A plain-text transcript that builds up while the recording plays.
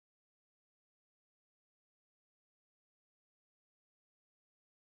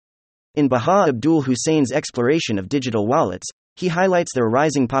In Baha Abdul Hussein's exploration of digital wallets, he highlights their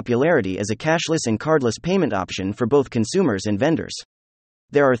rising popularity as a cashless and cardless payment option for both consumers and vendors.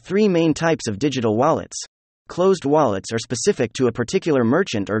 There are three main types of digital wallets. Closed wallets are specific to a particular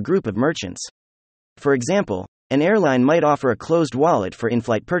merchant or group of merchants. For example, an airline might offer a closed wallet for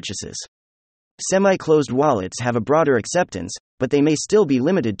in-flight purchases. Semi-closed wallets have a broader acceptance, but they may still be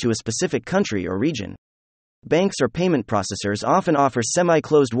limited to a specific country or region. Banks or payment processors often offer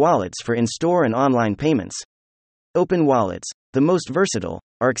semi-closed wallets for in-store and online payments. Open wallets, the most versatile,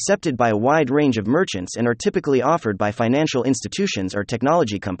 are accepted by a wide range of merchants and are typically offered by financial institutions or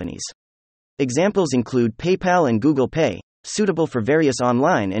technology companies. Examples include PayPal and Google Pay, suitable for various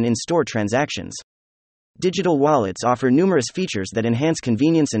online and in-store transactions. Digital wallets offer numerous features that enhance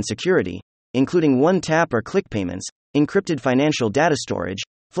convenience and security, including one-tap or click payments, encrypted financial data storage,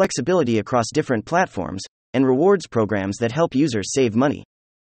 flexibility across different platforms, and rewards programs that help users save money.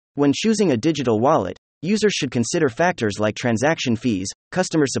 When choosing a digital wallet, users should consider factors like transaction fees,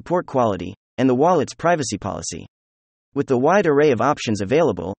 customer support quality, and the wallet's privacy policy. With the wide array of options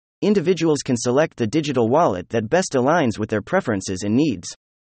available, individuals can select the digital wallet that best aligns with their preferences and needs.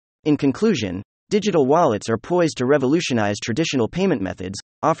 In conclusion, digital wallets are poised to revolutionize traditional payment methods,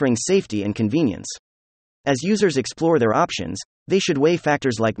 offering safety and convenience. As users explore their options, they should weigh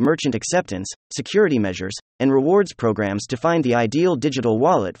factors like merchant acceptance, security measures, and rewards programs to find the ideal digital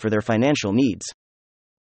wallet for their financial needs.